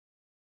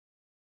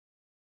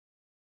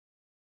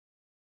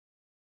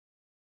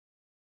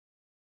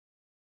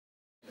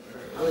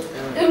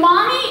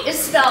is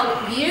spelled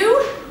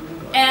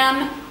U-M-A-M-I.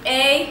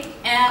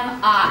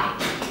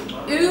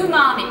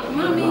 Umami.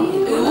 Umami.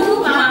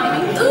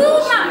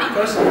 Umami.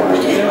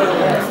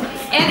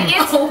 And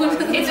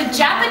it's a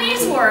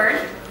Japanese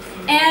word,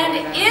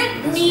 and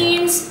it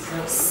means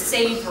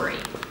savory,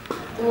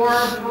 or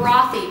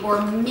brothy,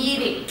 or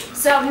meaty.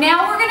 So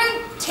now we're going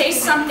to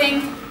taste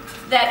something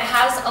that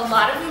has a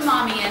lot of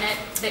umami in it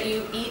that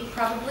you eat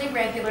probably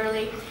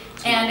regularly,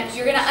 and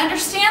you're going to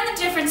understand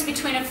the difference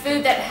between a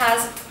food that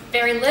has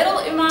very little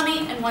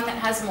umami and one that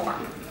has more.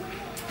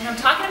 And I'm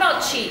talking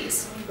about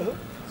cheese.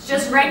 It's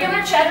just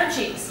regular cheddar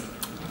cheese.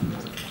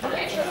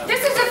 Okay.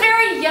 This is a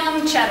very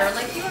young cheddar.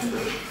 Like,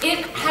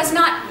 it has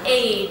not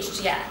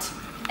aged yet.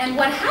 And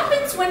what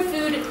happens when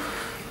food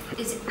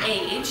is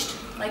aged,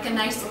 like a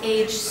nice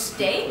aged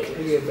steak,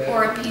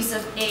 or a piece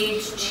of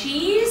aged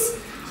cheese,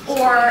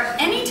 or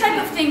any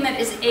type of thing that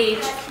is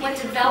aged, it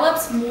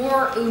develops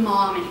more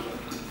umami.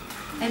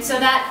 And so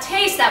that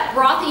taste, that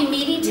brothy,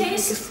 meaty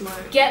taste,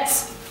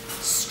 gets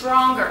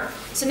stronger.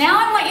 So now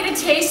I want you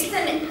to taste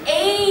an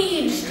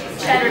aged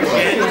cheddar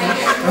cheese.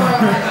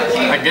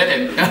 I get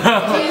it.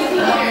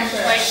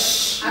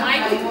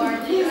 Like,